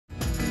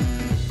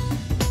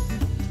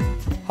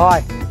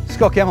Hi,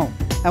 Scott Gemmell,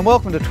 and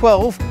welcome to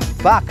 12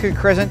 Barcoo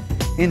Crescent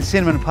in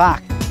Cinnamon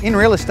Park. In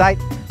real estate,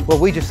 well,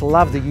 we just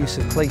love the use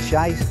of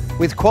cliches.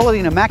 With quality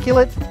and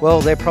immaculate, well,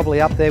 they're probably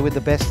up there with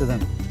the best of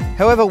them.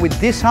 However, with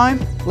this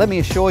home, let me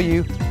assure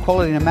you,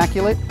 quality and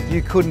immaculate,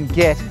 you couldn't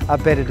get a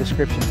better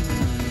description.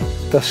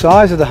 The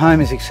size of the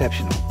home is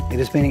exceptional. It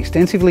has been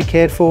extensively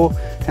cared for,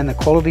 and the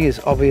quality is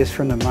obvious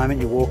from the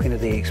moment you walk into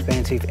the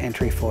expansive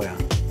entry foyer.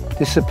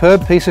 This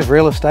superb piece of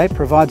real estate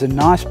provides a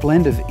nice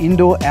blend of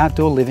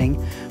indoor-outdoor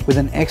living with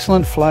an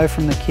excellent flow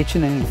from the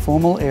kitchen and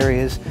informal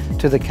areas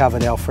to the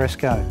covered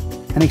alfresco.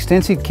 An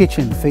extensive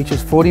kitchen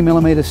features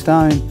 40mm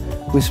stone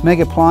with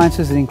SMEG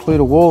appliances that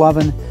include a wall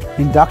oven,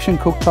 induction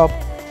cooktop,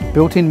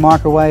 built-in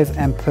microwave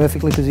and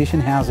perfectly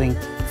positioned housing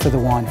for the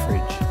wine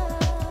fridge.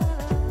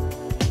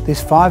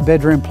 This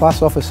 5-bedroom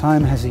plus office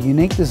home has a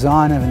unique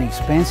design of an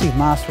expansive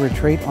master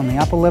retreat on the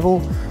upper level,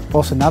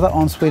 whilst another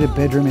ensuite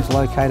bedroom is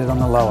located on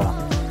the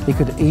lower. It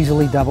could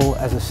easily double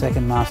as a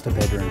second master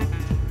bedroom.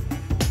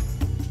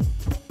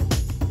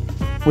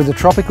 With a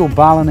tropical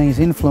Balinese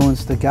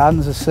influence, the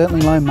gardens are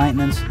certainly low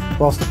maintenance,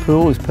 whilst the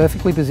pool is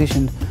perfectly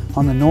positioned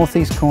on the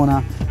northeast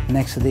corner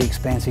next to the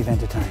expansive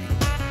entertaining.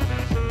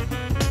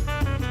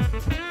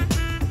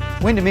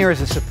 Windermere is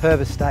a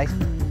superb estate.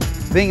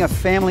 Being a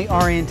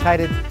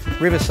family-orientated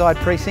riverside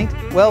precinct,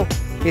 well,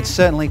 it's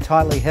certainly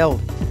tightly held.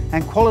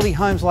 And quality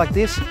homes like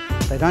this,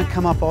 they don't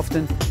come up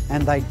often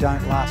and they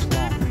don't last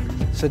long.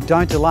 So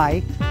don't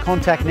delay,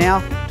 contact now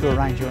to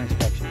arrange your inspection.